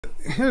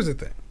here's the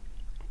thing.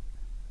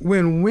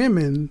 When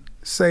women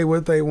say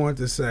what they want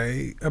to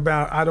say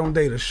about I don't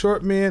date a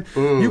short man,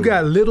 you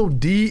got little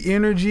D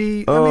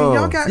energy. I mean,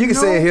 y'all got you can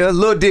say it here,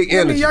 little dick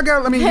energy. Y'all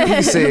got. I mean, you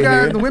can say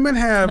it here. Women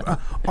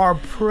are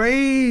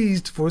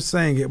praised for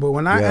saying it, but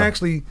when I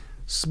actually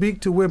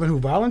speak to women who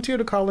volunteer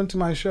to call into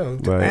my show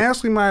to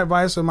ask me my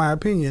advice or my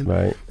opinion,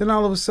 then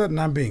all of a sudden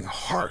I'm being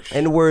harsh.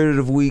 And the word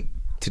of the week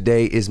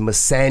today is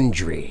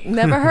misandry.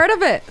 Never heard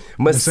of it.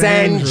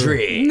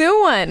 Misandry.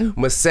 New one.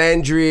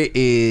 Misandry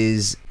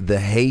is the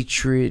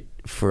hatred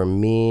for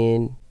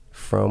men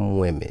from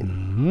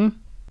women.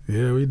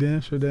 Yeah, we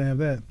damn sure didn't have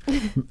that.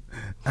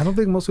 I don't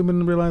think most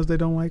women realize they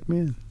don't like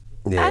men.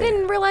 I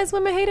didn't realize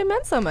women hated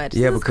men so much.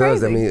 Yeah, this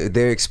because is crazy. I mean,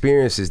 their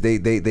experiences, they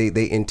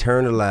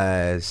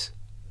internalize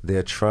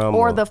their trauma,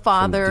 or the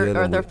father,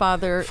 or their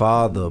father,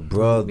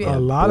 brother. A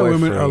lot of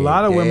women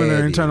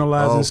are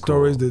internalizing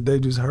stories that they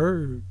just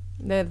heard.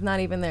 That's not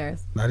even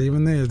theirs. Not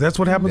even theirs. That's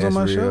what happens on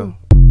my show.